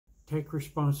Take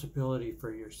responsibility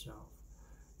for yourself.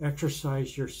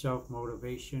 Exercise your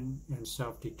self-motivation and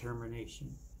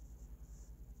self-determination.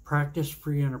 Practice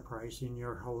free enterprise in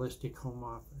your holistic home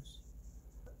office.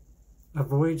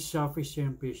 Avoid selfish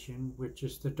ambition, which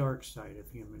is the dark side of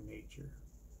human nature.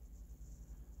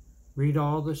 Read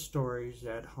all the stories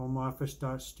at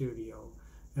homeoffice.studio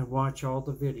and watch all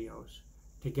the videos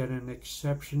to get an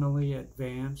exceptionally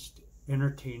advanced,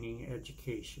 entertaining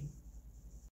education.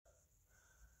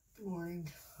 Good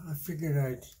morning. I figured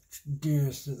I'd do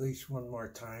this at least one more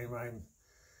time. I'm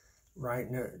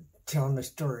telling a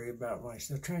story about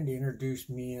myself, trying to introduce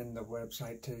me and the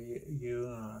website to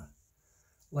you,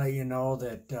 let you know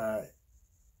that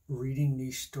reading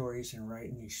these stories and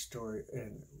writing these stories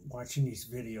and watching these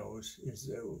videos is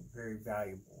very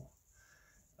valuable.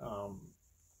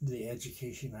 The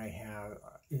education I have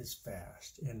is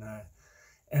vast, and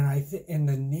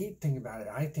the neat thing about it,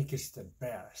 I think it's the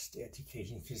best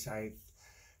education because I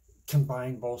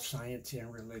combine both science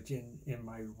and religion in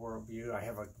my worldview. I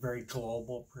have a very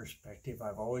global perspective.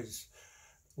 I've always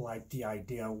liked the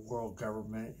idea of world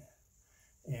government,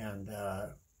 and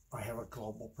I have a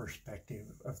global perspective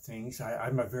of things.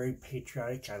 I'm a very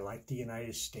patriotic. I like the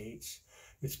United States.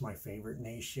 It's my favorite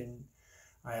nation.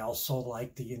 I also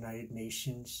like the United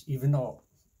Nations, even though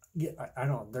I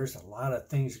don't, there's a lot of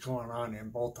things going on in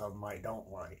both of them I don't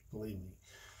like, believe me.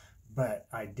 But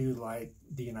I do like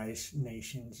the United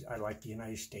Nations. I like the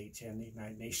United States and the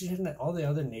United Nations. And all the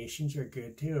other nations are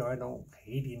good too. I don't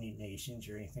hate any nations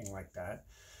or anything like that.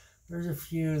 There's a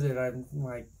few that I'm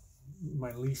like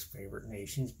my least favorite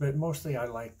nations, but mostly I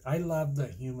love the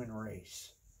human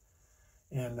race.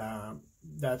 And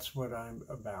that's what I'm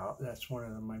about. That's one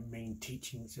of my main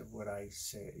teachings of what I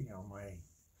say,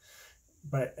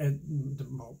 but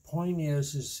the point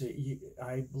is that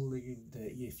I believe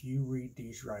that if you read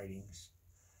these writings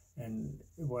and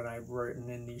what I've written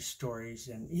in these stories,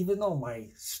 and even though my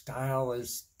style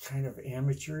is kind of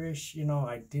amateurish,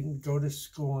 I didn't go to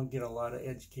school and get a lot of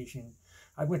education.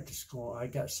 I went to school, I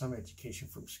got some education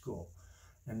from school,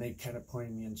 and they kind of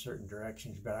pointed me in certain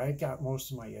directions, but I got most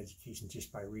of my education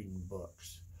just by reading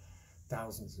books,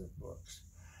 thousands of books.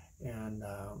 And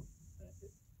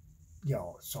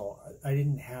so I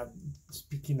didn't have,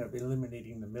 speaking of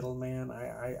eliminating the middleman,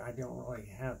 I don't really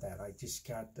have that. I just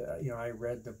got I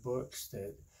read the books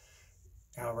that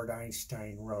Albert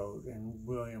Einstein wrote, and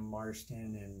William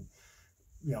Marston, and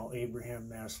Abraham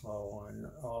Maslow, and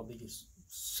all these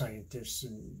scientists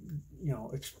and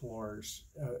explorers,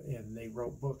 and they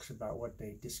wrote books about what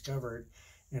they discovered,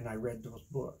 and I read those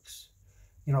books.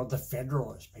 The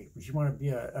Federalist Papers. You want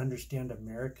to understand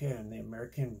America and the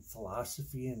American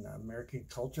philosophy and the American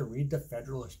culture, read the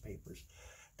Federalist Papers.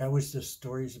 That was the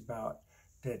stories about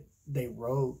that they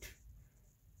wrote,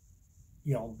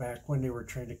 back when they were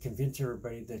trying to convince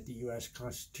everybody that the U.S.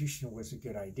 Constitution was a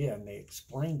good idea, and they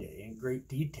explained it in great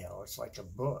detail. It's like a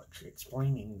book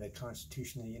explaining the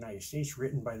Constitution of the United States,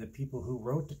 written by the people who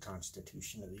wrote the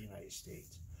Constitution of the United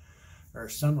States. Or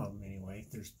some of them anyway.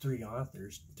 There's three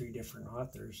different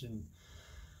authors,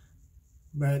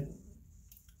 but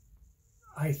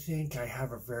I think I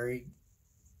have a very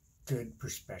good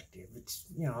perspective. It's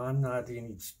I'm not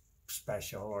any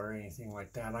special or anything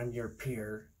like that. I'm your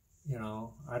peer.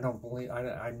 I don't believe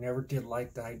I never did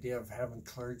like the idea of having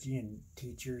clergy and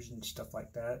teachers and stuff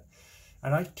like that.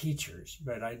 I like teachers,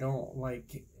 but I don't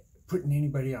like putting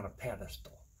anybody on a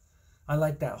pedestal. I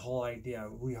like that whole idea.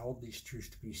 We hold these truths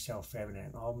to be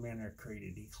self-evident. All men are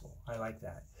created equal. I like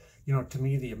that. To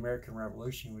me, the American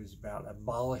Revolution was about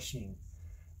abolishing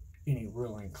any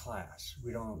ruling class.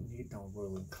 We don't need no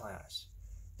ruling class.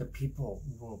 The people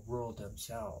will rule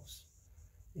themselves.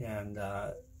 And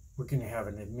we're going to have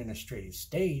an administrative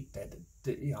state that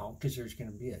because there's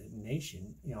going to be a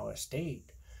nation, a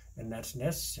state, and that's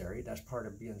necessary. That's part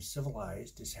of being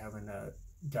civilized, is having a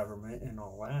government and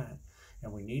all that.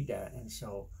 And we need that. And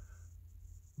so,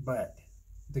 but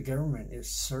the government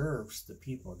serves the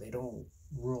people. They don't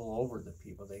rule over the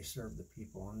people. They serve the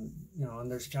people. And,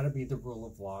 and there's got to be the rule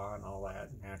of law and all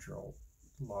that, natural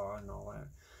law and all that.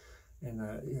 And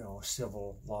the,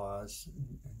 civil laws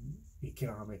and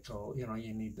economical, you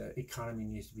need the economy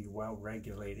needs to be well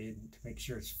regulated to make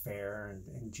sure it's fair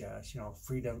and just,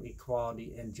 freedom,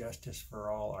 equality, and justice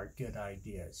for all are good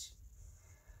ideas.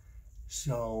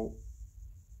 So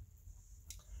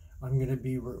I'm going to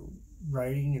be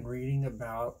writing and reading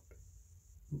about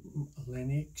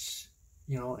Linux,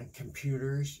 and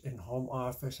computers and home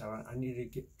office. I need to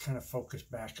get kind of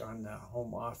focused back on the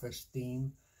home office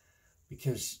theme,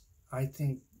 because I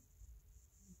think,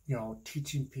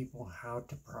 teaching people how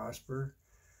to prosper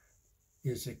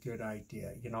is a good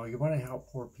idea. You know, you want to help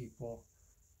poor people,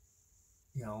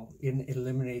 you know,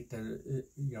 eliminate the,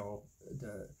 you know,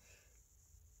 the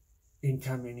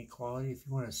income inequality. If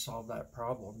you want to solve that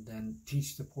problem, then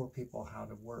teach the poor people how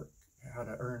to work, how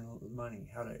to earn money,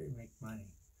 how to make money,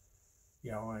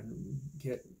 you know, and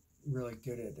get really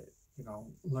good at it. You know,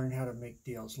 learn how to make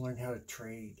deals, learn how to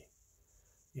trade,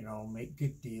 you know, make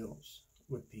good deals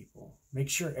with people. Make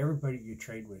sure everybody you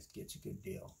trade with gets a good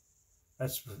deal.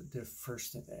 That's the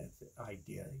first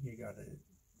idea you got to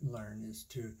learn, is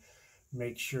to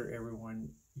make sure everyone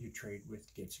you trade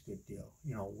with gets a good deal.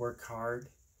 You know, work hard,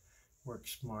 work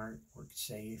smart, work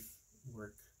safe,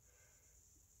 work,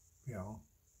 you know,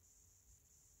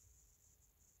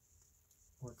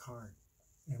 work hard,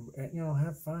 and you know,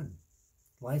 have fun.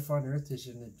 Life on earth is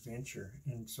an adventure,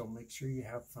 and so make sure you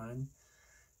have fun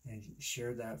and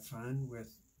share that fun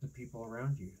with the people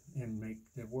around you and make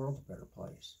the world a better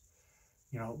place.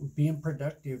 You know, being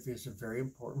productive is a very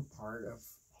important part of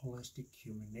holistic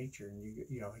human nature, and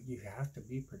you know, you have to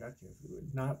be productive.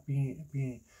 Not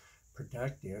being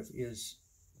productive is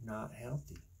not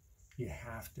healthy. You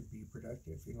have to be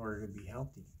productive in order to be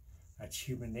healthy. That's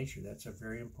human nature. That's a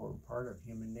very important part of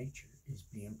human nature, is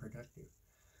being productive.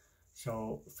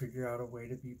 So figure out a way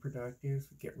to be productive.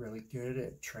 Get really good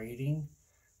at trading.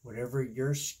 Whatever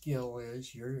your skill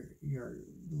is, your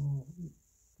little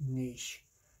niche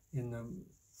in the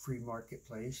free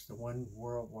marketplace, the one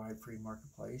worldwide free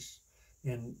marketplace,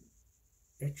 and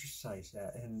exercise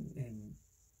that and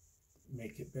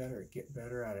make it better, get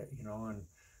better at it, you know, and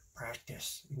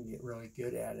practice and get really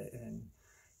good at it and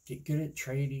get good at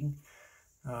trading.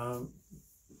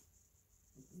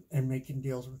 And making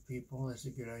deals with people is a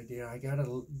good idea. I gotta,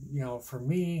 you know, for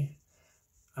me,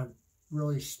 I'm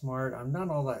really smart. I'm not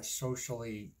all that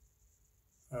socially,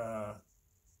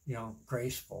 you know,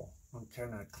 graceful. I'm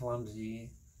kind of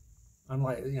clumsy. I'm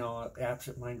like, you know,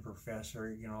 absent-minded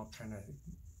professor, you know, kind of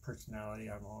personality.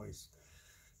 I'm always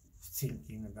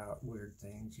thinking about weird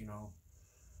things, you know.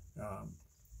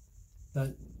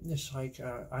 But it's like,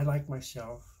 I like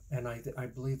myself, and I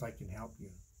believe I can help you.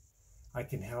 I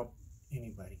can help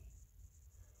anybody.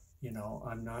 You know,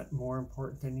 I'm not more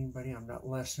important than anybody. I'm not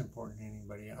less important than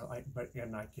anybody.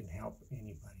 And I can help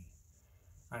anybody.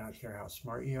 I don't care how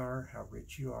smart you are, how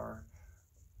rich you are,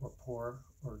 or poor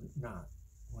or not,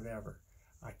 whatever.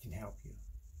 I can help you.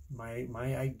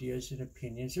 My ideas and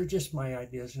opinions are just my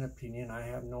ideas and opinion. I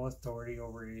have no authority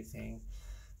over anything.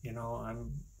 You know,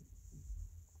 I'm,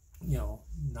 you know,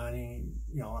 not any,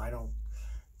 you know,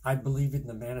 I believe in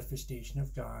the manifestation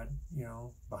of God, you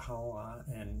know, Baha'u'llah,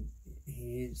 and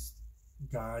he's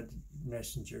God's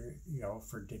messenger, you know,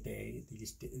 for today,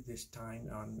 this time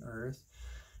on earth.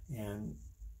 And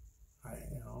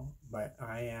you know, but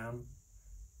I am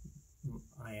who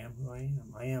I am.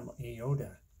 I am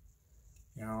Aodha,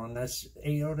 you know, and that's,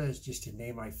 Aodha is just a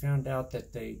name. I found out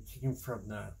that they came from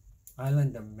the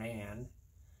island of Man,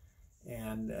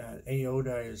 and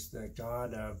Aodha is the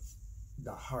god of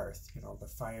the hearth, you know, the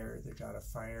fire, the god of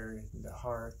fire, and the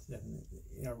hearth, and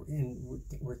you know,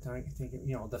 we're thinking,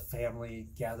 you know, the family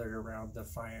gathered around the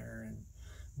fire, and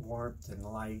warmth and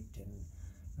light and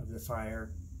of the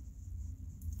fire.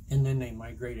 And then they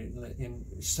migrated in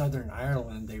southern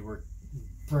Ireland. They were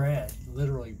bred,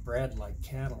 literally bred like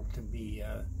cattle, to be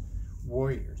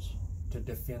warriors, to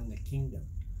defend the kingdom.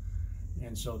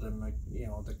 And so you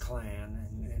know, the clan,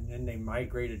 and then they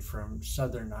migrated from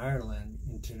southern Ireland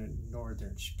into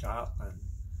northern Scotland.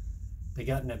 They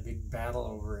got in a big battle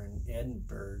over in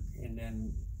Edinburgh, and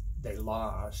then they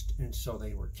lost, and so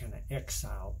they were kind of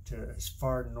exiled to as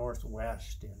far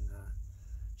northwest in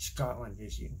Scotland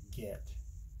as you can get.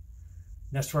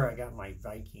 And that's where I got my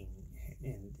Viking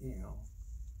and, you know,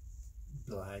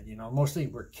 blood. You know, mostly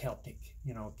we're Celtic,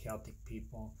 you know, Celtic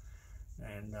people,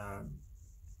 and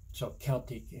so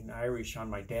Celtic and Irish on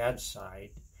my dad's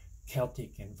side,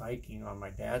 Celtic and Viking on my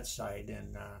dad's side,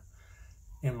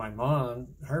 and my mom,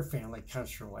 her family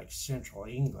comes from like central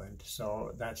England,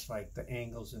 so that's like the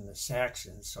Angles and the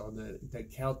Saxons. So the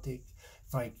Celtic,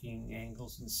 Viking,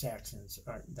 Angles, and Saxons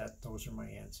those are my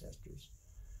ancestors.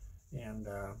 And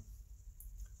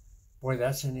boy,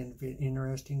 that's an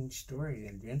interesting story,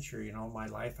 adventure. You know, my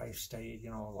life I studied,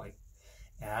 you know, like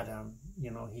Adam, you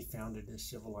know, he founded a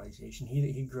civilization.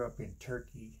 He grew up in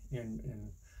Turkey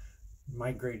and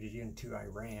migrated into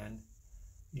Iran,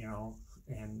 you know,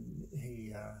 and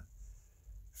he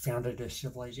founded a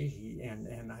civilization.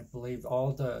 And I believe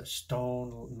all the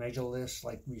stone megaliths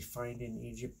like we find in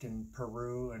Egypt and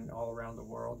Peru and all around the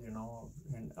world, you know,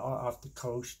 and off the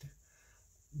coast,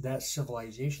 that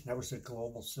civilization, that was a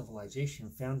global civilization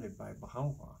founded by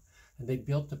Baha'u'llah. and they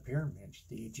built the pyramids,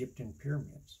 the Egyptian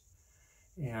pyramids.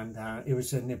 And it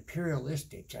was an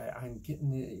imperialistic, I'm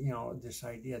getting this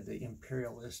idea, the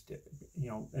imperialistic,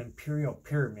 imperial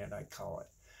pyramid, I call it,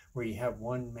 where you have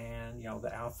one man,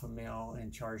 the alpha male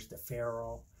in charge, the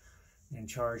pharaoh in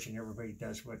charge, and everybody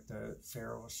does what the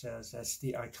pharaoh says.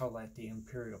 I call that the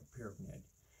imperial pyramid.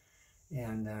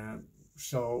 And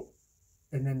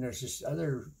and then there's this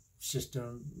other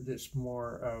system that's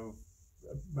more of,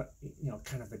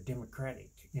 kind of a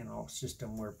democratic,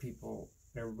 system where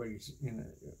everybody's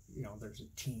there's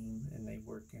a team and they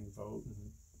work and vote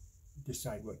and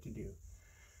decide what to do.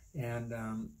 And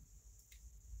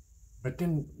but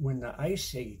then when the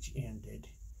ice age ended,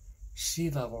 sea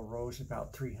level rose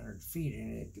about 300 feet,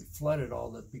 and it flooded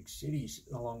all the big cities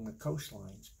along the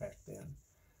coastlines back then.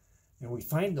 And we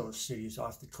find those cities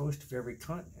off the coast of every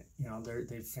continent.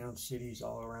 They've found cities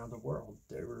all around the world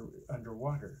that were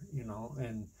underwater,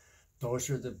 and those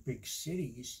are the big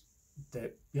cities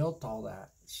that built all that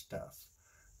stuff,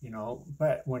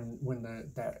 But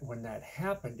when that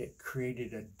happened, it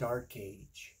created a dark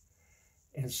age.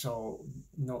 And so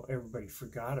everybody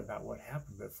forgot about what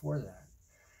happened before that.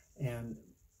 And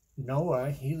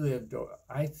Noah,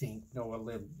 I think Noah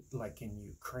lived like in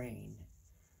Ukraine,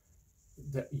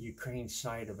 the Ukraine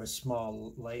side of a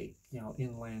small lake,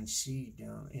 inland sea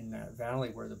down in that valley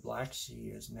where the Black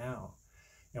Sea is now.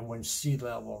 And when sea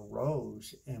level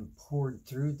rose and poured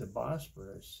through the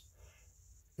Bosporus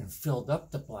and filled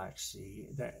up the Black Sea,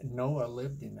 that Noah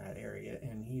lived in that area,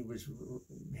 and he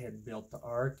had built the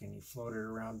ark, and he floated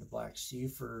around the Black Sea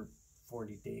for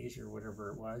 40 days or whatever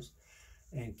it was,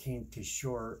 and came to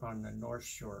shore on the north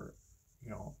shore,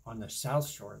 on the south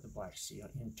shore of the Black Sea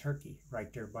in Turkey,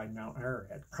 right there by Mount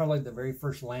Ararat. Probably the very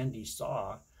first land he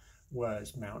saw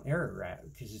was Mount Ararat,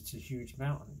 because it's a huge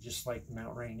mountain, just like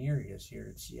Mount Rainier is here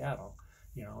in Seattle.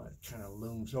 It kind of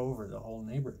looms over the whole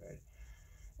neighborhood.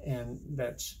 And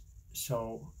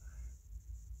so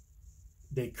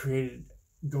they created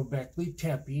Göbekli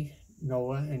Tepe.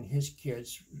 Noah and his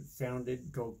kids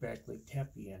founded Göbekli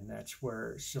Tepe, and that's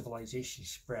where civilization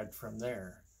spread from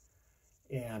there.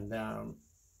 And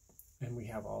we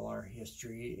have all our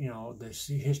history. The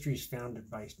history is founded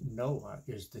by Noah,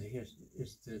 is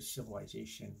the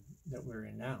civilization that we're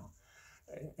in now.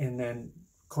 And then,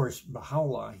 of course,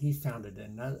 Baha'u'llah, he founded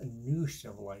a new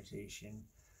civilization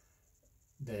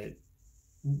that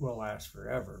will last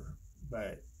forever.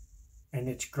 And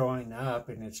it's growing up,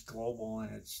 and it's global,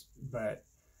 and it's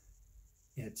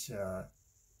the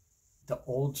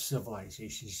old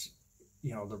civilizations.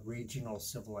 The regional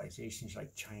civilizations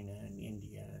like China and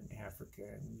India and Africa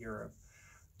and Europe,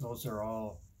 those are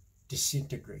all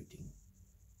disintegrating.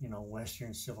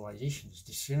 Western civilization is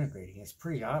disintegrating. It's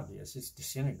pretty obvious. It's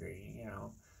disintegrating,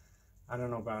 I don't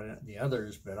know about the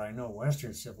others, but I know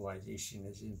Western civilization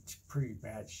is in pretty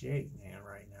bad shape, man,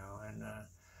 right now. And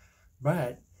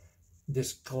but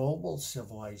this global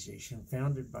civilization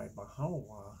founded by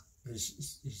Baha'u'llah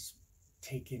is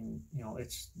taking,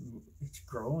 it's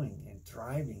growing and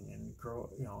thriving and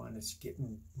and it's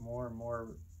getting more and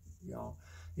more,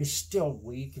 it's still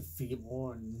weak and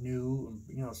feeble and new,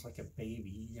 and it's like a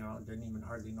baby, it doesn't even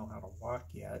hardly know how to walk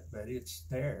yet, but it's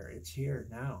there, it's here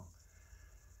now.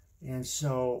 And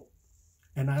so,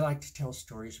 and I like to tell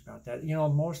stories about that.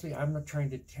 Mostly I'm not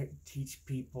trying to teach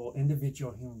people,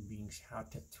 individual human beings, how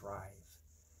to thrive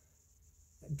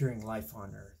during life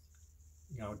on Earth.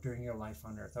 During your life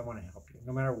on Earth, I want to help you.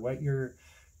 No matter what you're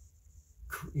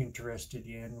interested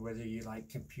in, whether you like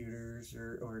computers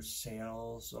or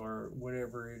sales or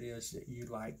whatever it is that you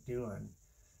like doing,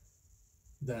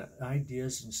 the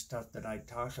ideas and stuff that I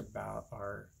talk about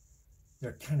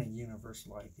they're kind of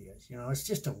universal ideas. It's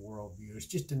just a worldview. It's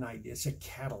just an idea. It's a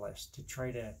catalyst to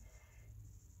try to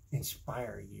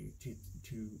inspire you to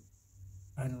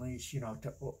unleash, your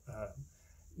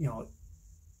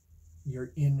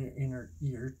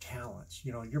your talents.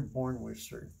 You're born with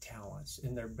certain talents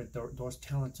in there, but those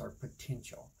talents are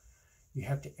potential. You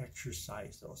have to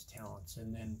exercise those talents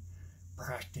and then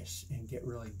practice and get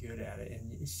really good at it.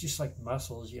 And it's just like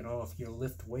muscles. If you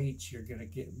lift weights, you're going to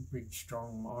get big,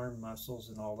 strong arm muscles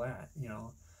and all that.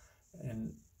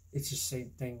 And it's the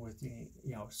same thing with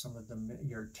some of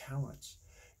your talents.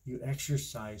 You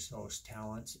exercise those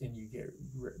talents and you get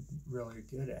really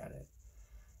good at it.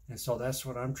 And so that's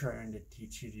what I'm trying to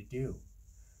teach you to do.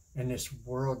 And this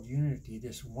world unity,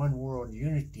 this one world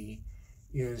unity,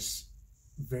 is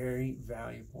very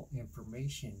valuable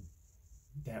information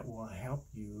that will help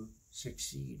you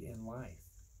succeed in life.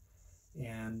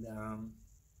 And,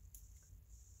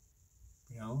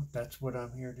 that's what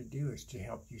I'm here to do, is to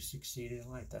help you succeed in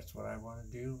life. That's what I want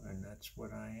to do, and that's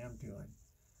what I am doing.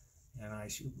 And I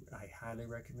highly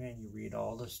recommend you read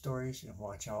all the stories and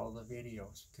watch all the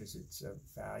videos, because it's a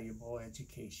valuable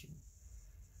education.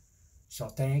 So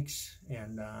thanks,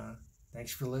 and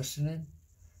thanks for listening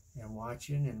and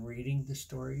watching and reading the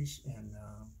stories, and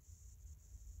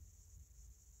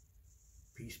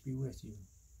peace be with you.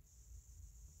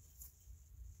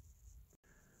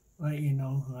 Well, you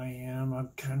know who I am. I'm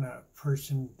kind of a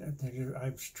person that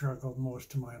I've struggled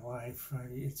most of my life.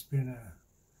 It's been a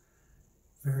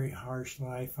very harsh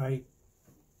life. I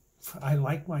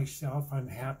like myself. I'm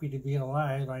happy to be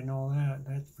alive. I know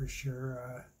that's for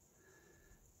sure.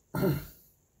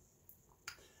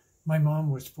 My mom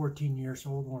was 14 years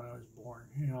old when I was born,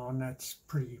 you know, and that's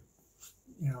pretty,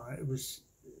 you know,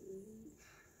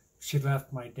 she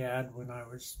left my dad when I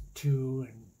was 2,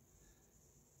 and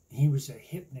he was a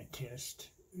hypnotist,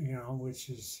 you know, which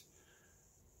is,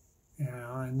 you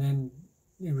know, and then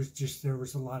it was just, there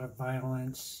was a lot of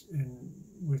violence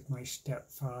with my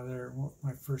stepfather,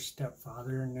 my first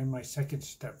stepfather, and then my second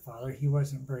stepfather. He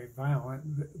wasn't very violent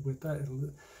with that,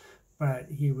 but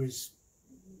he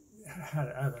had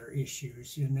other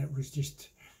issues, and it was just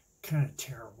kind of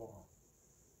terrible.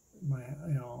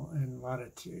 You know, and a lot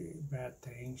of bad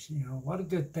things, you know, a lot of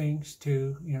good things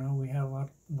too. You know, we had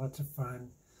lots of fun.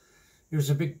 It was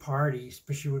a big party,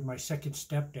 especially with my second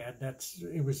stepdad.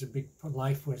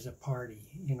 Life was a party,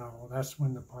 you know. That's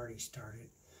when the party started,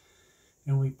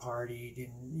 and we partied,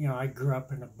 and you know, I grew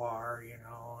up in a bar, you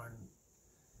know,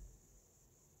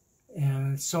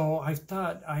 and so I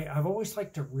thought I've always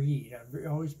liked to read. I've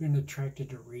always been attracted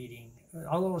to reading,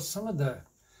 although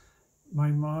my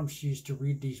mom, she used to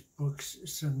read these books,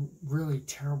 some really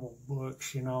terrible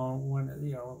books, you know,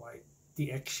 like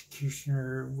The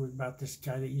Executioner, about this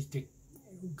guy that used to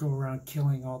go around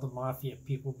killing all the mafia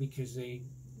people because they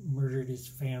murdered his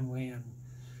family, and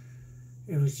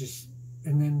it was just,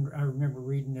 and then I remember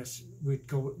reading this,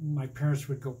 my parents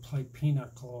would go play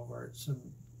pinochle over at some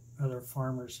other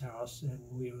farmer's house, and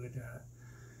we would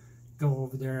go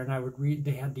over there, and I would read.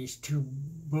 They had these 2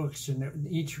 books, and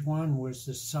each one was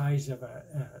the size of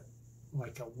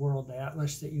like a world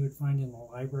atlas that you would find in the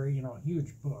library, you know,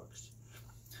 huge books.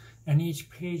 And each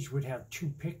page would have 2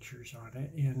 pictures on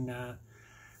it, and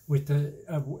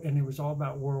and it was all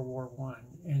about World War I.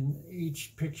 And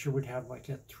each picture would have like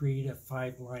a 3 to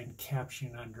 5 line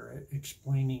caption under it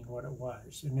explaining what it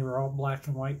was, and they were all black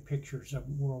and white pictures of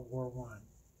World War I.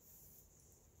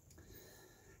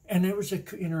 And it was an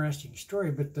interesting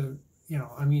story, but you know,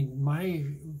 I mean, my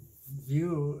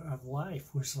view of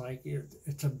life was like,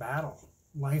 it's a battle.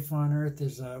 Life on Earth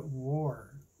is a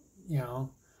war, you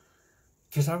know,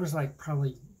 because I was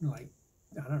probably I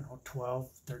don't know, 12,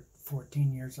 13,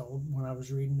 14 years old when I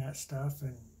was reading that stuff,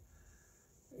 and,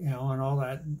 you know, and all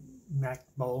that Mac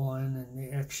Bolan and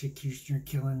the executioner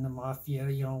killing the mafia,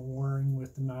 you know, warring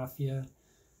with the mafia,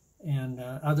 and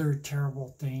other terrible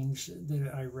things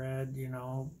that I read, you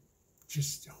know,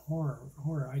 just horror.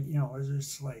 You know, it was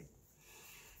just like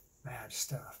bad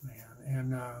stuff, man.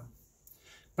 And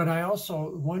but I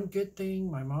also, one good thing,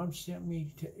 my mom sent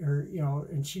me to, or you know,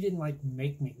 and she didn't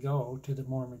make me go to the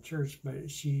Mormon church,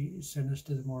 but she sent us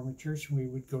to the Mormon church, and we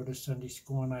would go to Sunday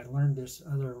school, and I learned this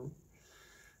other,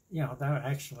 you know,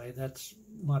 that's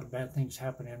a lot of bad things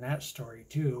happen in that story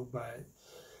too, but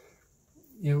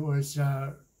it was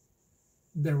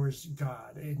there was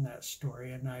God in that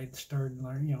story, and I started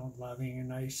learning, you know, loving,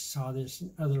 and I saw this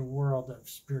other world of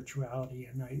spirituality,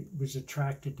 and I was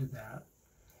attracted to that.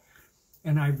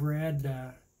 And I've read,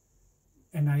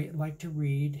 and I like to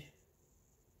read,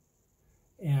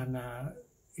 and I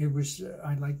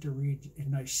like to read,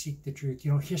 and I seek the truth.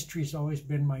 You know, history's always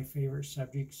been my favorite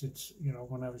subject since, you know,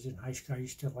 when I was in high school. I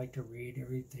used to like to read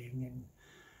everything,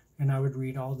 and I would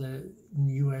read all the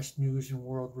U.S. News and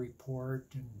World Report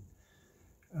and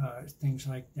things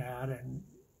like that, and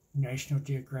National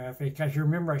Geographic. I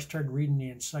remember I started reading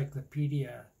the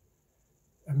Encyclopedia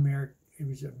it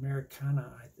was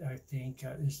Americana, I think,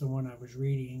 is the one I was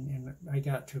reading, and I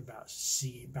got to about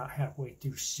C, about halfway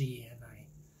through C, and I,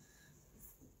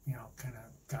 you know, kind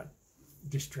of got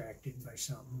distracted by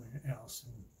something else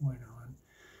and went on.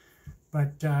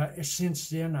 But since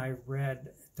then, I've read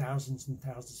thousands and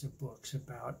thousands of books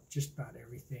about just about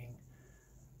everything.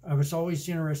 I was always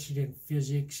interested in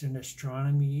physics and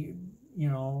astronomy, you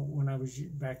know, when I was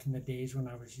back in the days when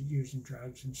I was using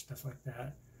drugs and stuff like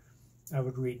that. I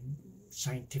would read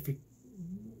scientific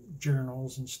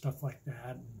journals and stuff like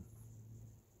that, and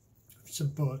some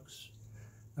books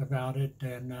about it.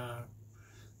 And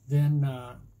then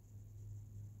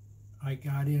I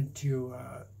got into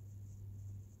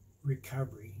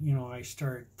recovery. You know, I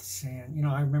started saying, you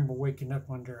know, I remember waking up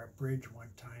under a bridge one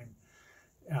time,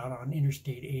 out on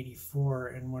Interstate 84,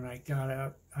 and when I got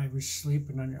out, I was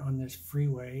sleeping on this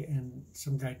freeway, and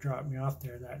some guy dropped me off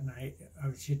there that night. I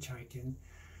was hitchhiking,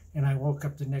 and I woke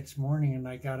up the next morning, and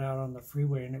I got out on the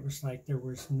freeway, and it was like there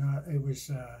was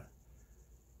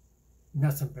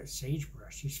nothing but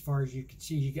sagebrush as far as you could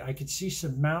see. I could see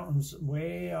some mountains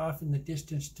way off in the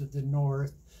distance to the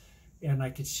north, and I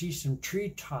could see some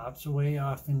treetops way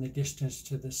off in the distance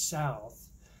to the south,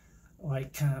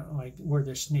 like kind of like where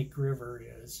the Snake River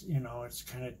is. You know, it's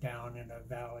kind of down in a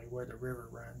valley where the river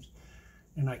runs.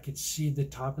 And I could see the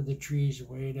top of the trees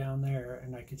way down there,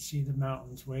 and I could see the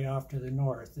mountains way off to the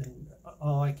north, and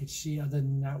all I could see other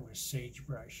than that was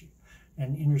sagebrush.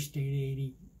 And Interstate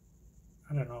 80,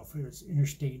 I don't know if it was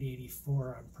Interstate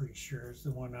 84, I'm pretty sure is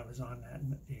the one I was on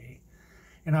that day.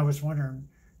 And I was wondering,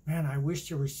 man, I wish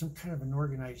there was some kind of an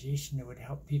organization that would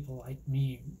help people like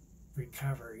me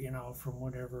recover, you know, from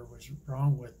whatever was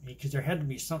wrong with me, because there had to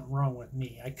be something wrong with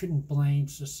me. I couldn't blame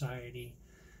society.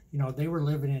 You know, they were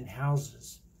living in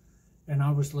houses, and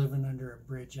I was living under a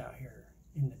bridge out here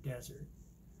in the desert.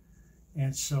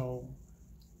 And so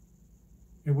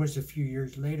it was a few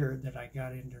years later that I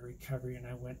got into recovery, and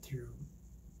I went through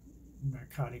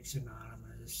Narcotics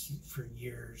Anonymous for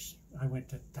years. I went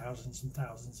to thousands and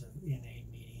thousands of NA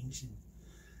meetings and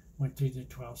went through the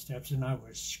 12 steps, and I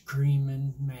was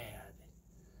screaming mad,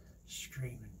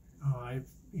 screaming. Oh,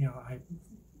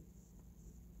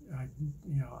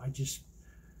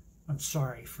 I'm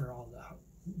sorry for all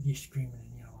the screaming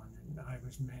and yelling, and I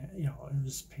was mad. You know, it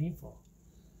was painful.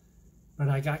 But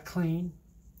I got clean,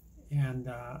 and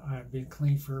I've been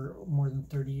clean for more than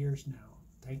 30 years now.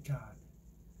 Thank God.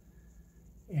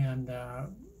 And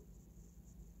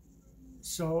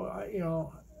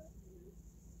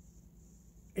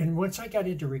and once I got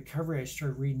into recovery, I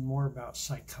started reading more about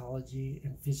psychology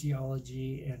and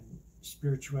physiology and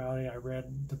spirituality. I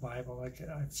read the Bible, like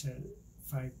I've said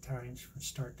 5 times from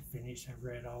start to finish. I've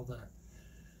read all the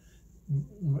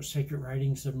sacred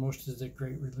writings of most of the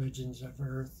great religions of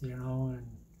earth, you know,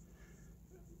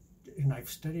 and I've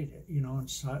studied it, you know, and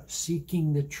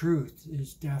seeking the truth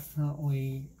is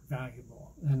definitely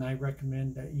valuable, and I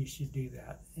recommend that you should do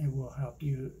that. It will help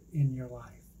you in your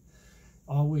life.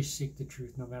 Always seek the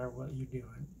truth, no matter what you're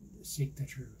doing. Seek the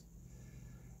truth.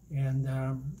 And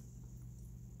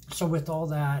so with all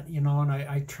that, you know, and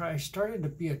I started to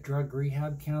be a drug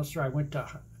rehab counselor. I went to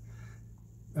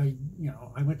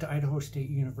Idaho State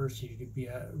University to be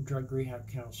a drug rehab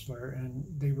counselor, and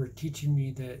they were teaching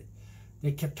me that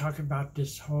they kept talking about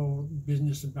this whole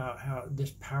business about how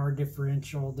this power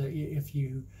differential, that if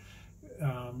you,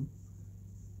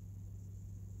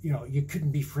 you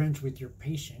couldn't be friends with your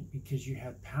patient because you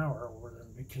had power over them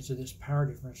because of this power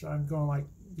difference. So I'm going like,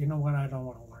 you know what, I don't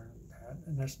want to learn that,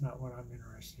 and that's not what I'm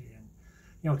interested in.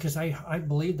 You know, because I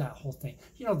believe that whole thing.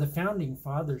 You know, the founding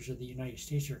fathers of the United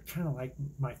States are kind of like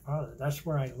my father. That's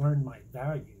where I learned my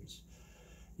values,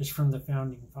 is from the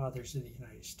founding fathers of the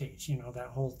United States. You know, that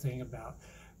whole thing about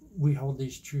we hold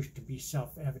these truths to be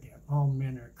self-evident. All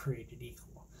men are created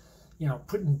equal. You know,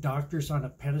 putting doctors on a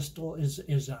pedestal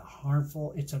is a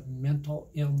harmful, it's a mental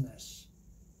illness.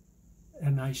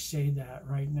 And I say that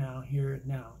right now, here and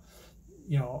now.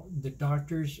 You know, the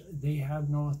doctors, they have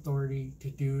no authority to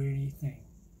do anything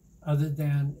other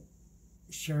than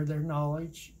share their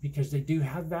knowledge, because they do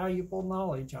have valuable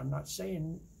knowledge. I'm not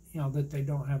saying, you know, that they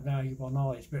don't have valuable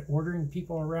knowledge, but ordering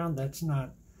people around, that's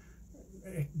not,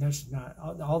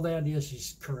 all that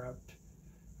is corrupt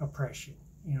oppression,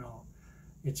 you know.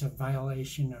 It's a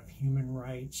violation of human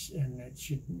rights, and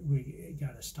we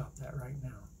got to stop that right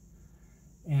now.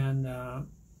 And,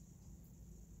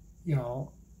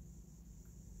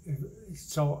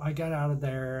 so I got out of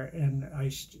there, and I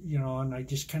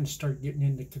just kind of started getting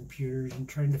into computers and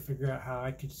trying to figure out how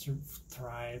I could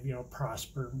thrive, you know,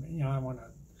 prosper. You know, I want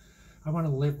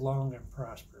to live long and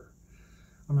prosper.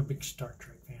 I'm a big Star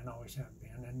Trek fan, always have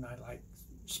been, and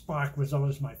Spock was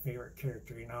always my favorite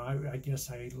character. You know, I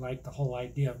guess I like the whole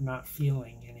idea of not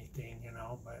feeling anything, you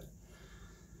know,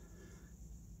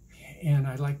 and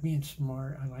I like being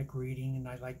smart, I like reading, and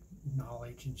I like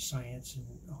knowledge and science and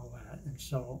all that. And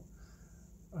so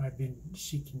I've been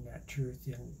seeking that truth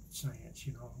in science,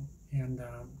 you know. And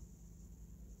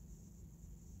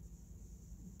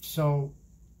so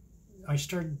I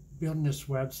started building this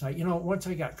website. You know, once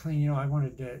I got clean, you know, I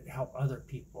wanted to help other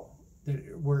people that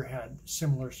had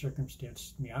similar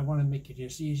circumstances to me. I want to make it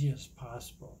as easy as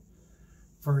possible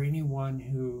for anyone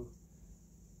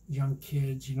young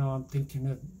kids, you know, I'm thinking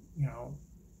of, you know,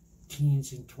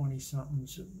 teens and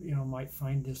 20-somethings, you know, might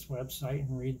find this website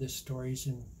and read the stories,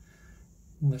 and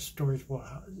the stories will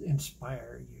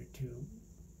inspire you to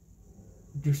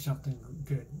do something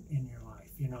good in your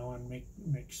life, you know, and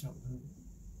make something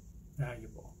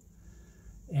valuable.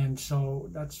 And so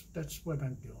that's what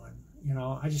I'm doing. You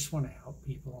know, I just want to help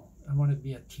people. I want to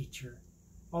be a teacher.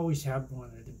 Always have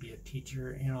wanted to be a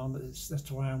teacher. You know,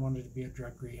 that's why I wanted to be a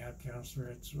drug rehab counselor.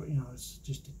 It's, you know, it's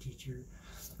just a teacher.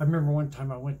 I remember one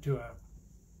time I went to a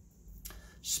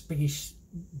space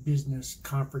business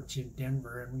conference in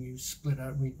Denver, and we split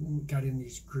up. We got in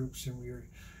these groups, and we were,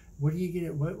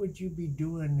 what would you be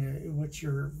doing? What's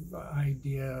your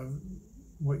idea of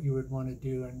what you would want to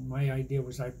do? And my idea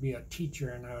was I'd be a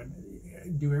teacher, and I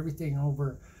would do everything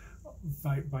over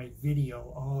by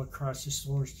video all across the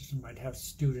solar system. I'd have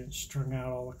students strung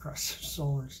out all across the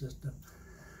solar system,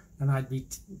 and I'd be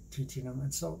teaching them.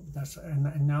 And so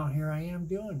and now here I am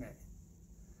doing it.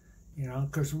 You know,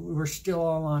 because we're still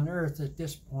all on Earth at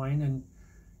this point, and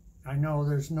I know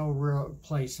there's no real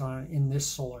place in this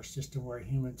solar system where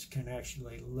humans can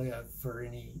actually live for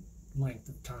any length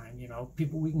of time. You know,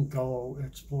 we can go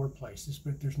explore places,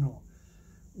 but there's no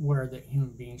where that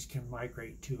human beings can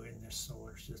migrate to in this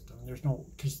solar system. There's no,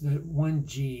 because the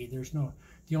 1G,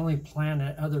 the only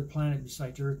other planet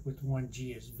besides Earth with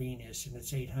 1G is Venus, and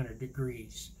it's 800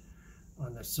 degrees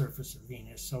on the surface of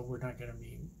Venus, so we're not going to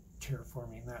be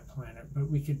terraforming that planet, but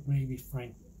we could maybe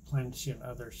find planets in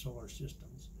other solar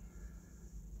systems.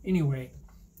 Anyway,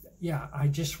 yeah, I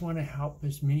just want to help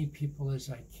as many people as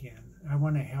I can. I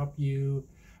want to help you.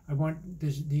 I want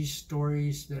these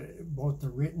stories, both the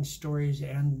written stories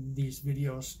and these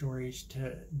video stories,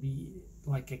 to be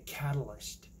like a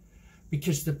catalyst,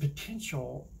 because the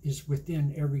potential is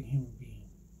within every human being.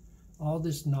 All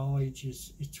this knowledge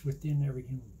it's within every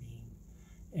human being.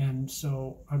 And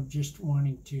so I'm just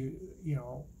wanting to, you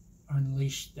know,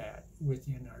 unleash that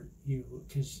within you,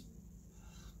 because,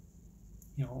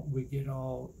 you know, we get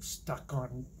all stuck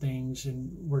on things and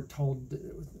we're told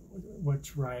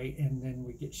what's right, and then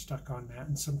we get stuck on that.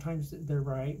 And sometimes they're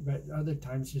right, but other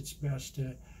times it's best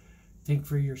to think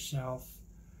for yourself.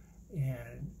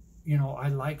 And, you know, I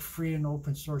like free and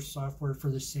open source software for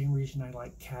the same reason I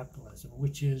like capitalism,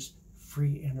 which is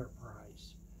free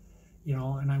enterprise. You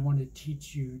know, and I want to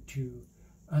teach you to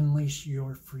unleash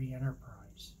your free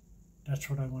enterprise. That's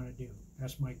what I want to do.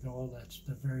 That's my goal. That's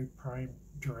the very prime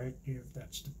directive.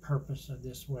 That's the purpose of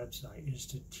this website, is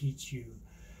to teach you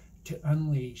to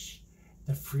unleash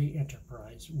the free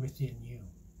enterprise within you.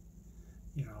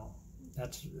 You know,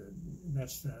 that's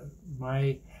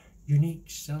my unique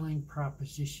selling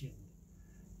proposition,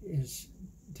 is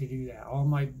to do that. All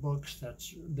my books,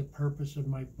 that's the purpose of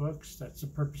my books, that's the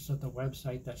purpose of the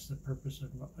website, that's the purpose of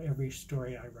every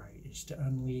story I write, is to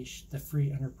unleash the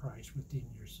free enterprise within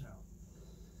yourself.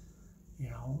 You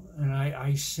know, and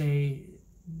I say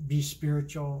be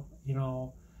spiritual, you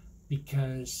know,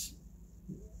 because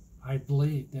I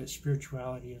believe that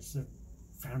spirituality is the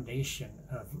foundation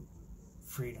of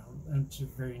freedom. It's the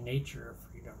very nature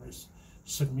of freedom. Is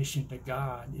submission to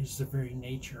God is the very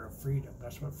nature of freedom.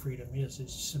 That's what freedom is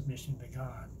submission to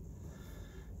God.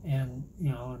 And,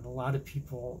 you know, and a lot of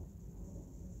people,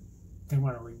 they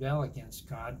want to rebel against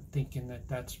God, thinking that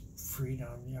that's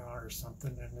freedom, you know, or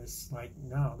something. And it's like,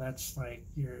 no, that's like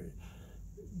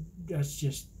that's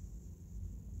just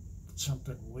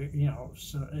something weird, you know.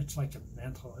 So it's like a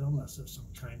mental illness of some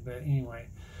kind. But anyway,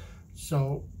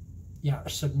 so yeah,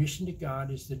 submission to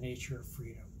God is the nature of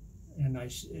freedom. And I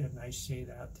say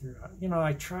that throughout. You know,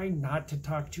 I try not to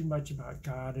talk too much about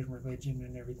God and religion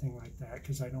and everything like that,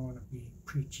 because I don't want to be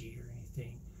preachy or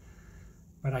anything.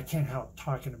 But I can't help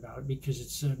talking about it because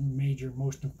it's a major,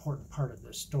 most important part of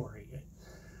the story.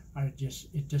 It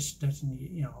just doesn't,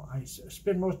 you know, I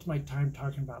spend most of my time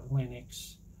talking about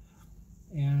Linux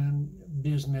and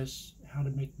business, how to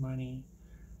make money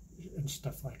and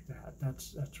stuff like that.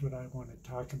 That's what I want to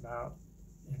talk about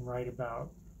and write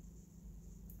about.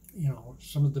 You know,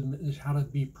 some of how to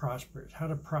be prosperous, how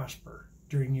to prosper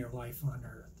during your life on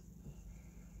Earth.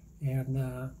 And,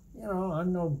 you know,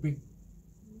 I'm no big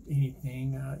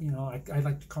anything. You know, I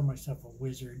like to call myself a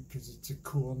wizard because it's a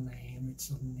cool name. It's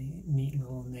a neat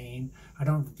little name.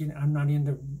 I'm not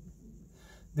into,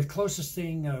 the closest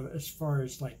thing as far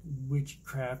as like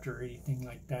witchcraft or anything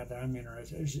like that I'm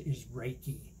interested is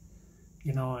Reiki.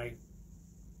 You know, I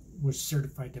was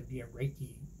certified to be a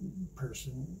Reiki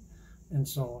person. And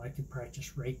so I could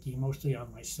practice Reiki mostly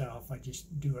on myself. I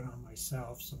just do it on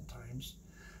myself sometimes.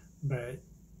 But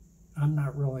I'm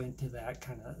not really into that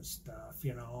kind of stuff,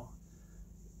 you know.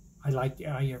 I like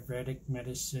Ayurvedic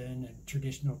medicine and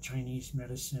traditional Chinese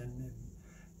medicine.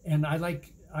 And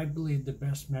I believe the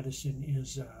best medicine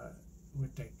is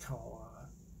what they call,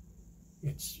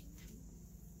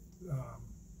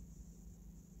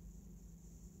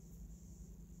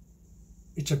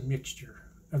 it's a mixture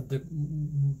of the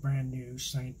brand new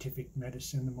scientific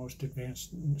medicine, the most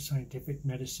advanced scientific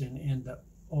medicine, and the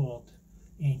old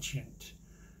ancient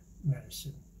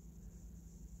medicine.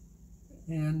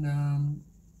 And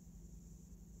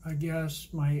I guess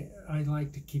I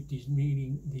like to keep these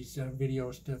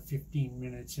videos to 15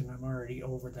 minutes, and I'm already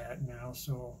over that now,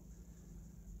 so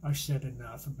I've said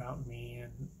enough about me,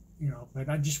 and but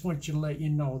I just want you to let you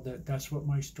know that that's what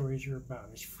my stories are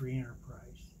about, is free enterprise.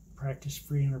 Practice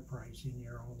free enterprise in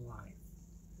your own life.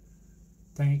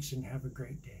 Thanks, and have a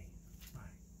great day.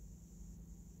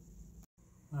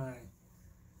 Bye. Bye.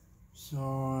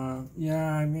 So,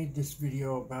 yeah, I made this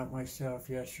video about myself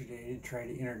yesterday to try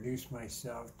to introduce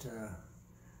myself to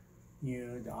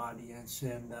you, the audience,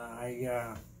 and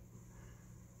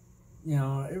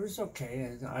it was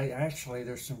okay.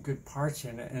 There's some good parts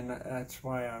in it, and that's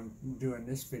why I'm doing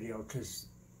this video, because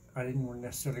I didn't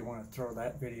necessarily want to throw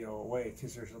that video away,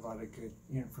 because there's a lot of good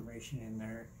information in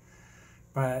there.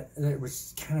 But it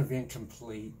was kind of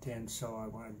incomplete, and so I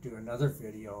want to do another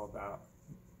video about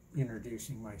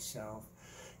introducing myself,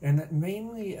 and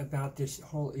mainly about this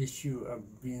whole issue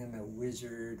of being a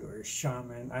wizard or a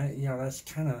shaman. That's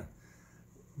kind of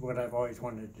what I've always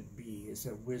wanted to be, is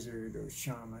a wizard or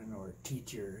shaman or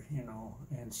teacher,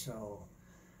 and so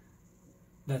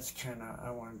that's kind of,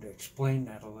 I wanted to explain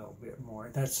that a little bit more.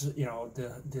 That's,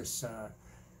 this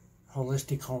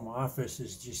holistic home office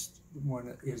is just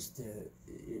like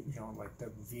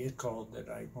the vehicle that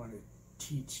I want to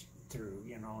teach through,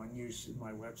 and use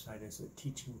my website as a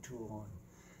teaching tool.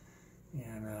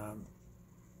 And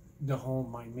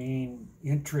my main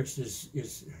interest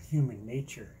is human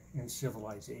nature and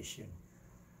civilization,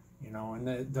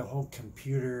 and the whole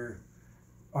computer,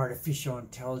 artificial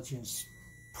intelligence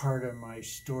part of my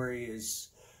story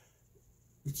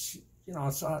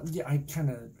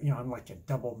I'm like a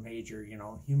double major.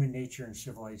 Human nature and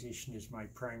civilization is my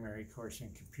primary course,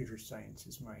 and computer science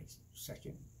is my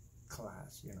second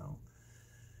class,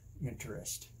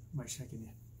 my second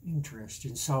interest.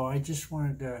 And so I just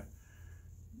wanted to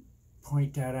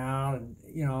point that out, and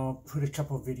put a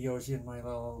couple of videos in my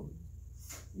little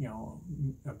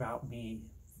about me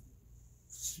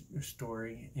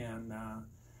story. And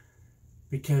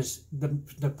because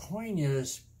the point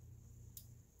is,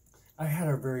 I had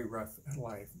a very rough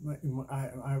life.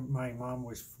 My mom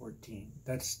was 14.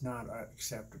 That's not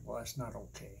acceptable. That's not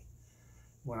okay.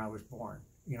 When I was born,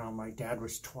 my dad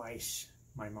was twice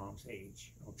my mom's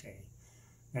age. Okay,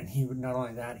 and not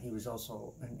only that, he was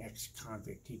also an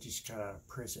ex-convict. He just got out of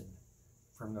prison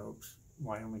from the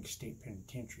Wyoming State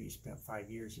Penitentiary. He spent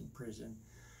 5 years in prison,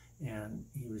 and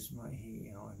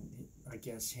and I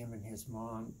guess him and his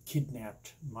mom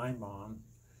kidnapped my mom.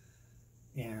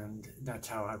 And that's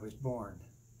how I was born.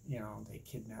 They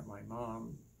kidnapped my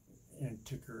mom and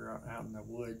took her out in the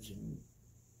woods, and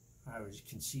I was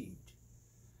conceived.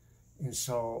 And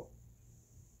so,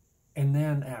 and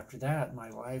then after that, my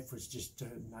life was just a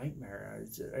nightmare.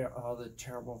 All the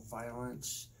terrible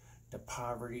violence, the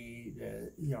poverty,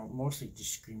 mostly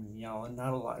just screaming and yelling.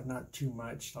 Not too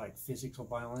much like physical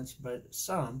violence, but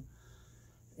some.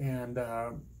 And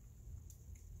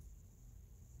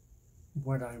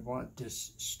what I want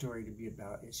this story to be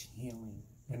about is healing,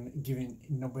 and giving.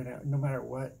 No matter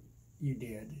what you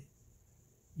did,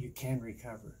 you can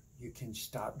recover. You can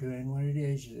stop doing what it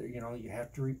is. You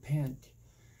have to repent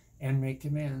and make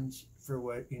amends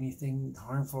for anything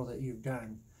harmful that you've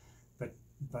done.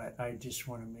 But I just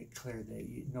want to make clear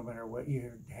that no matter what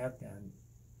you have done,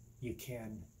 you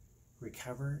can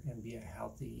recover and be a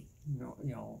healthy,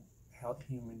 healthy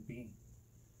human being.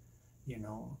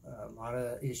 A lot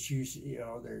of issues,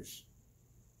 there's,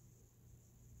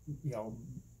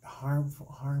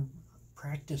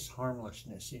 practice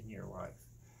harmlessness in your life.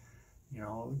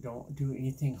 Don't do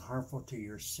anything harmful to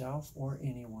yourself or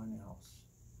anyone else.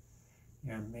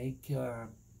 And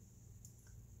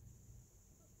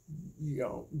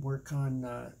work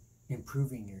on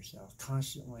improving yourself.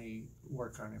 Constantly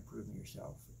work on improving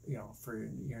yourself, for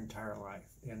your entire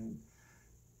life. And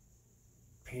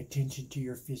pay attention to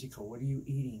your physical. What are you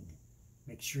eating?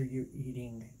 Make sure you're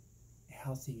eating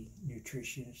healthy,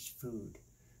 nutritious food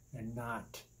and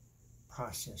not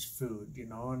processed food,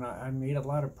 and I made a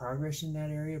lot of progress in that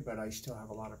area, but I still have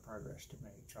a lot of progress to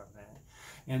make on that.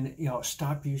 And,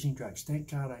 stop using drugs. Thank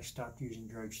God I stopped using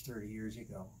drugs 30 years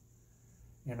ago.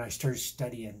 And I started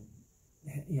studying,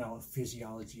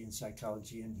 physiology and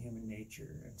psychology and human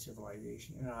nature and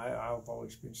civilization. I've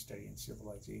always been studying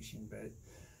civilization, but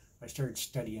I started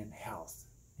studying health,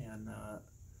 and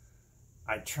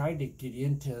I tried to get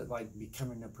into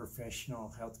becoming a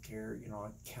professional healthcare,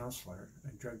 a counselor,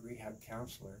 a drug rehab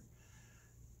counselor,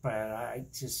 But I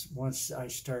just, once I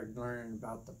started learning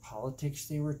about the politics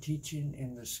they were teaching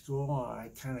in the school, I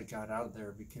kind of got out of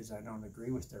there because I don't agree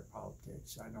with their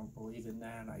politics. I don't believe in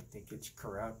that. I think it's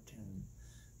corrupt, and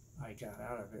I got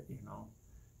out of it,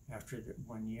 After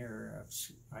 1 year of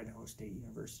Idaho State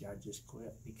University, I just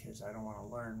quit because I don't want to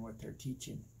learn what they're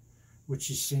teaching,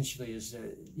 which essentially is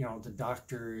that, the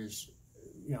doctor is,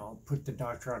 put the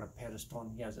doctor on a pedestal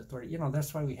and he has authority.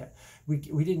 That's why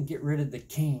we didn't get rid of the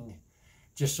king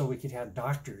just so we could have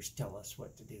doctors tell us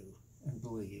what to do and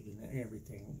believe and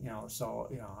everything, so,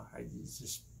 I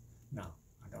just, no,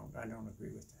 I don't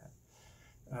agree with that.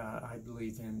 I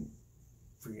believe in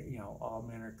free, all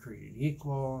men are created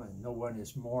equal and no one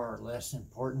is more or less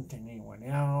important than anyone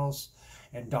else.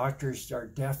 And doctors are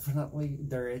definitely,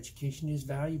 their education is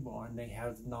valuable and they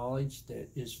have knowledge that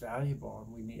is valuable,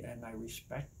 and I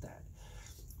respect that.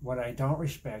 What I don't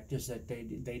respect is that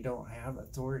they don't have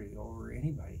authority over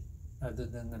anybody other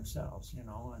than themselves,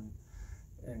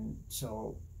 and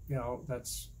so,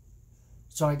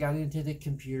 so I got into the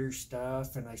computer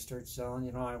stuff and I started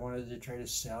selling, I wanted to try to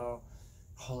sell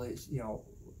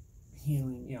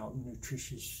healing,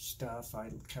 nutritious stuff.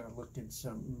 I kind of looked at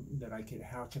some that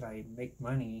how could I make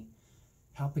money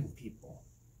helping people?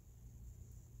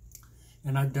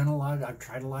 And I've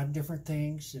tried a lot of different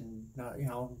things, and,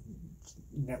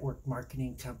 network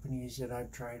marketing companies that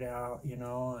I've tried out,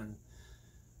 and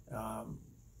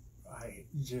I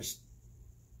just,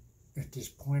 at this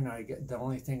point, the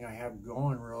only thing I have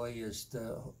going really is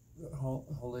the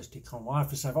holistic home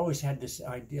office. I've always had this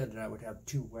idea that I would have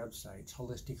two websites,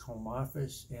 holistic home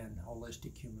office and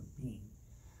holistic human being.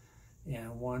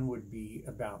 And one would be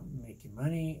about making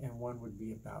money and one would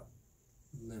be about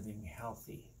living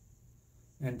healthy.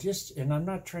 And I'm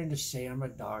not trying to say I'm a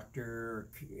doctor or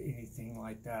anything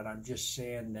like that. I'm just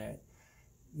saying that,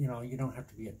 you don't have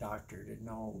to be a doctor to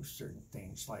know certain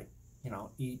things, like,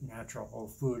 eat natural whole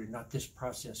food and not this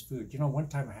processed food. One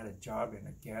time I had a job in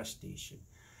a gas station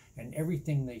and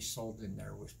everything they sold in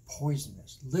there was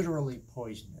poisonous, literally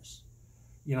poisonous.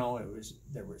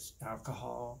 There was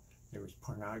alcohol, there was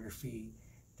pornography,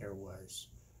 there was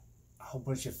a whole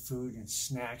bunch of food and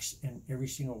snacks, and every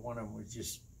single one of them was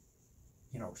just,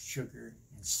 sugar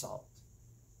and salt.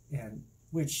 And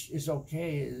which is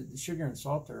okay, sugar and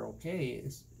salt are okay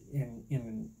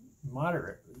in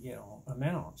moderate,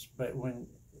 amounts, but when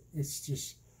it's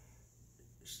just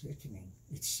sickening,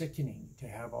 it's sickening to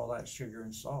have all that sugar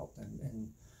and salt, and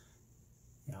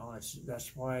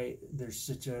that's why there's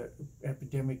such a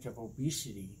epidemic of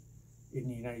obesity in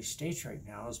the United States right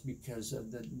now, is because of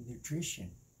the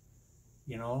nutrition.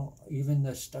 Even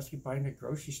the stuff you buy in the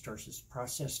grocery stores is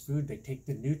processed food. They take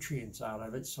the nutrients out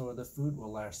of it so the food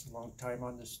will last a long time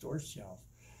on the store shelf.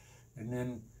 And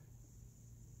then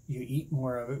you eat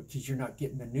more of it because you're not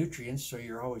getting the nutrients, so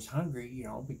you're always hungry,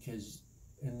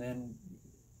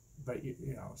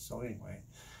 so anyway,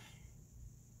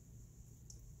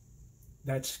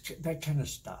 that's that kind of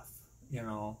stuff,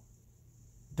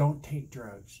 Don't take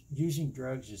drugs. Using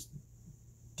drugs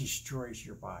destroys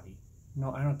your body.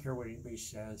 No, I don't care what anybody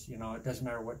says, it doesn't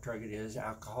matter what drug it is.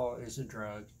 Alcohol is a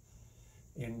drug,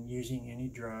 and using any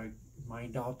drug,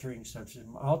 mind-altering substance,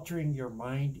 altering your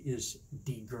mind is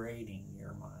degrading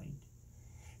your mind.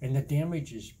 And the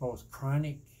damage is both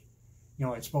chronic,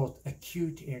 it's both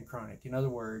acute and chronic. In other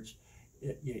words,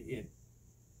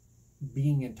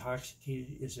 being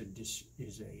intoxicated is a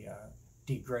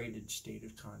degraded state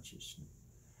of consciousness.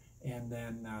 And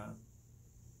then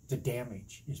the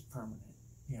damage is permanent,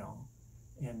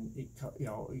 and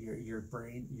your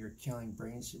brain, you're killing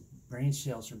brain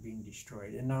cells are being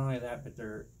destroyed. And not only that, but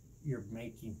you're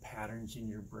making patterns in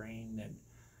your brain that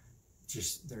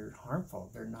they're harmful.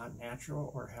 They're not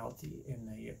natural or healthy, and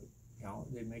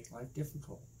they make life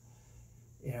difficult.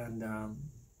 And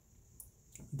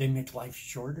they make life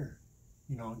shorter.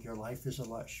 Your life is a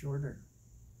lot shorter.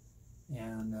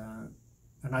 And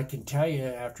I can tell you,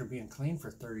 after being clean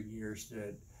for 30 years,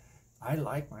 that I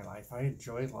like my life. I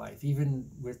enjoy life, even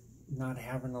with not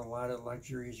having a lot of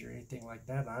luxuries or anything like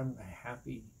that. I'm a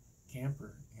happy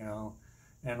camper,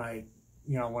 And I,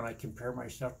 when I compare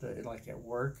myself to, like, at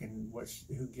work and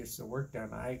who gets the work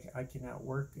done, I can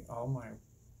outwork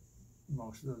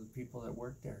most of the people that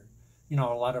work there. A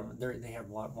lot of them, they have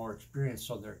a lot more experience,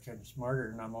 so they're kind of smarter,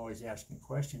 and I'm always asking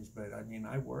questions. But I mean,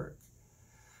 I work,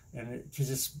 and because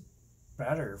it's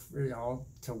better,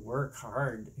 to work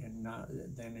hard and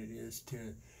than it is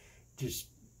to just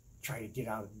try to get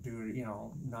out and do it,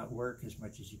 not work as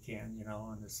much as you can,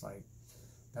 and it's like,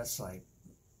 that's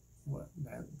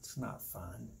not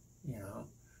fun,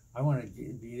 I want to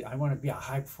be a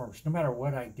high performance. No matter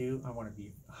what I do, I want to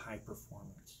be high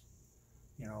performance,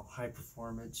 high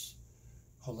performance,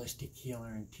 holistic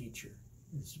healer and teacher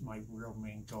is my real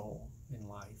main goal in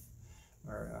life,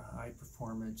 or a high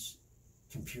performance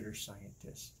computer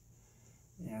scientist.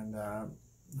 And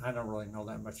I don't really know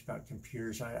that much about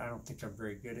computers. I don't think I'm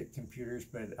very good at computers,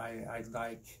 but I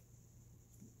like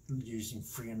using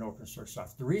free and open source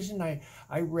software. The reason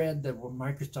I read the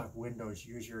Microsoft Windows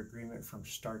user agreement from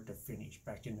start to finish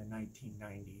back in the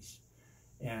 1990s,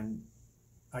 and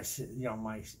I said,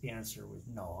 my answer was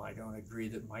no, I don't agree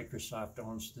that Microsoft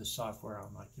owns the software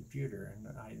on my computer. And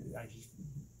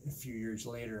a few years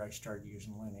later, I started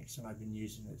using Linux, and I've been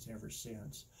using it ever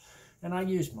since. And I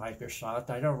use Microsoft.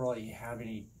 I don't really have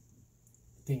anything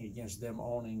against them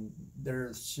owning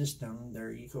their system,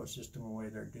 their ecosystem, the way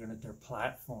they're doing it, their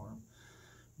platform.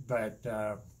 But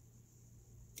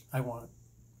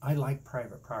I like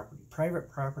private property. Private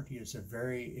property is a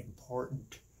very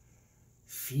important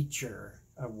feature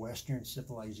of Western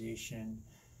civilization,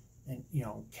 and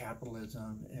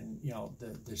capitalism, and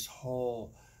this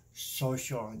whole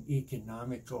social and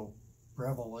economical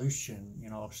revolution,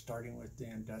 starting with the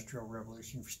Industrial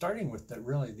Revolution, starting with the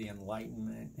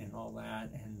Enlightenment and all that,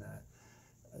 and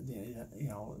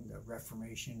the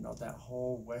Reformation, that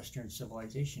whole Western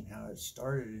civilization, how it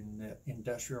started in the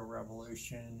Industrial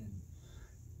Revolution, and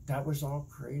that was all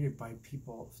created by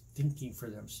people thinking for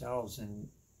themselves and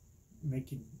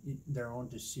making their own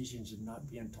decisions and not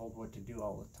being told what to do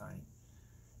all the time,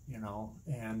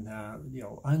 and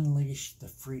unleash the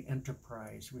free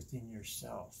enterprise within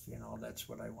yourself. That's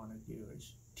what I want to do,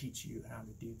 is teach you how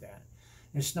to do that.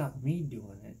 And it's not me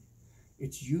doing it,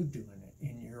 it's you doing it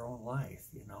in your own life.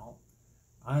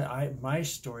 I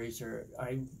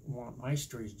want my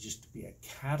stories just to be a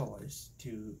catalyst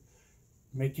to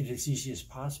make it as easy as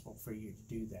possible for you to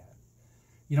do that.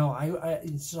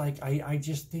 It's like I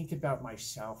just think about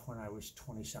myself when I was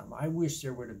 20-something. I wish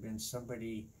there would have been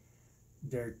somebody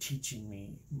there teaching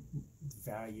me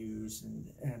values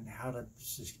and how to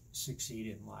succeed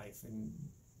in life. And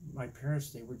my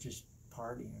parents, they were just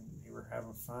partying. They were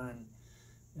having fun.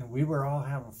 And we were all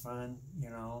having fun,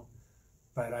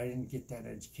 but I didn't get that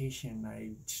education.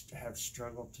 I have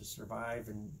struggled to survive.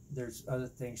 And there's other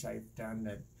things I've done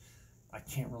that I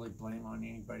can't really blame on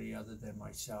anybody other than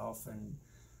myself. And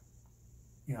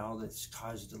that's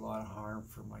caused a lot of harm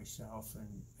for myself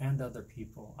and other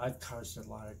people. I've caused a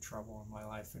lot of trouble in my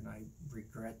life, and I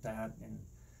regret that and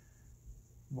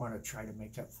want to try to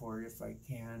make up for it if I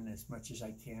can, as much as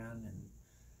I can. And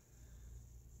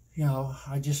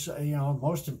I just,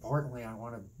 most importantly, I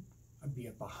want to be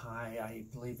a Baha'i. I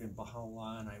believe in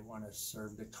Baha'u'llah, and I want to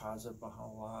serve the cause of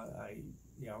Baha'u'llah.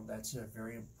 That's a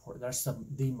very important, that's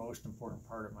the most important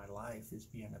part of my life, is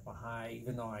being a Baha'i.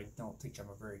 Even though I don't think I'm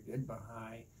a very good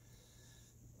Baha'i,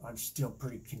 I'm still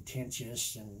pretty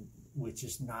contentious, and which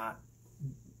is not,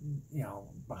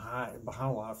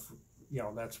 Baha'u'llah,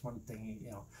 that's one thing,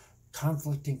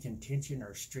 conflict and contention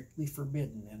are strictly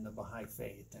forbidden in the Baha'i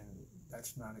faith, and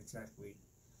that's not exactly,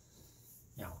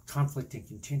 conflict and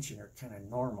contention are kind of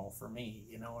normal for me,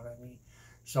 you know what I mean?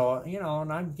 So,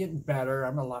 and I'm getting better.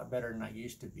 I'm a lot better than I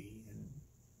used to be. And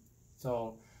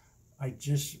so I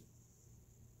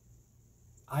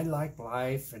like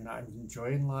life, and I'm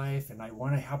enjoying life, and I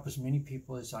want to help as many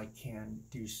people as I can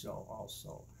do so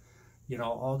also.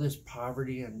 All this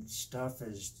poverty and stuff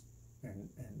is, and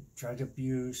drug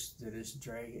abuse that is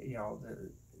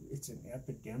it's an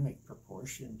epidemic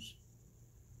proportions.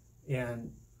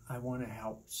 And I want to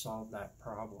help solve that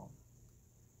problem.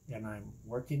 And I'm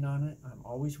working on it. I'm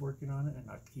always working on it, and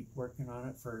I keep working on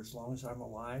it for as long as I'm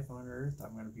alive on Earth.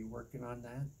 I'm going to be working on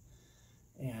that,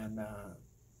 and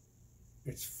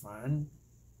it's fun.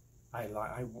 I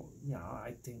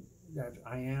think that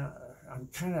I'm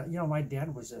kind of, my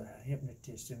dad was a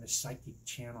hypnotist and a psychic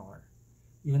channeler,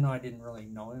 even though I didn't really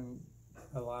know him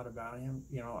a lot about him.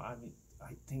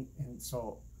 I think, and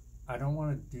so I don't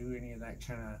want to do any of that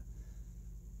kind of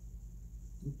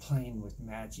playing with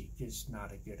magic. Is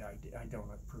not a good idea. I don't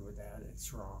approve of that.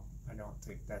 It's wrong. I don't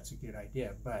think that's a good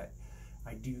idea. But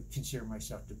I do consider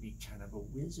myself to be kind of a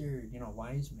wizard,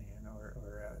 wise man,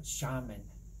 or a shaman.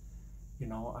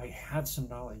 I have some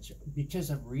knowledge because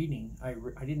of reading. I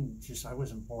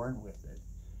wasn't born with it.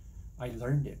 I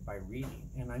learned it by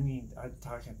reading, and I'm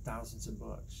talking thousands of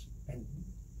books, and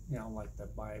like the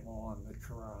Bible and the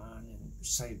Quran and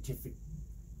scientific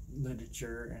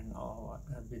literature and all.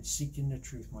 I've been seeking the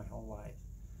truth my whole life,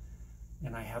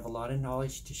 and I have a lot of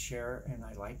knowledge to share, and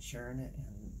I like sharing it,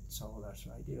 and so that's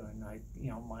what I do. And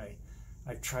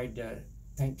I've tried to,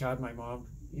 thank God my mom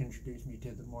introduced me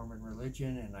to the Mormon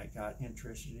religion, and I got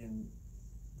interested in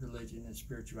religion and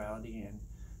spirituality, and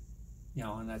you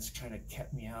know, and that's kind of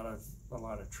kept me out of a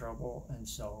lot of trouble. And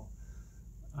so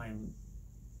I'm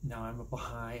a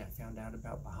Baha'i. I found out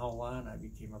about Baha'u'llah and I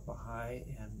became a Baha'i,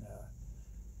 and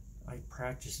I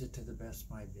practice it to the best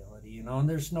of my ability, you know. And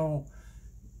there's no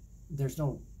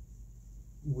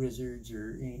wizards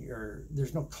or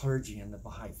there's no clergy in the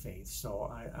Baha'i faith,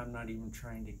 so I'm not even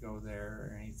trying to go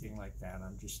there or anything like that.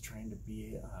 I'm just trying to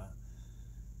be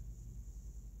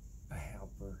a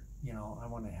helper, you know. I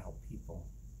want to help people.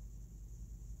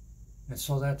 And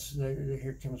so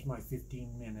here comes my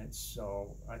 15 minutes.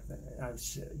 So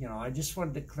I just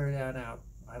wanted to clear that out.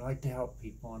 I like to help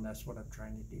people, and that's what I'm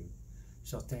trying to do.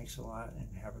 So thanks a lot, and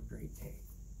have a great day.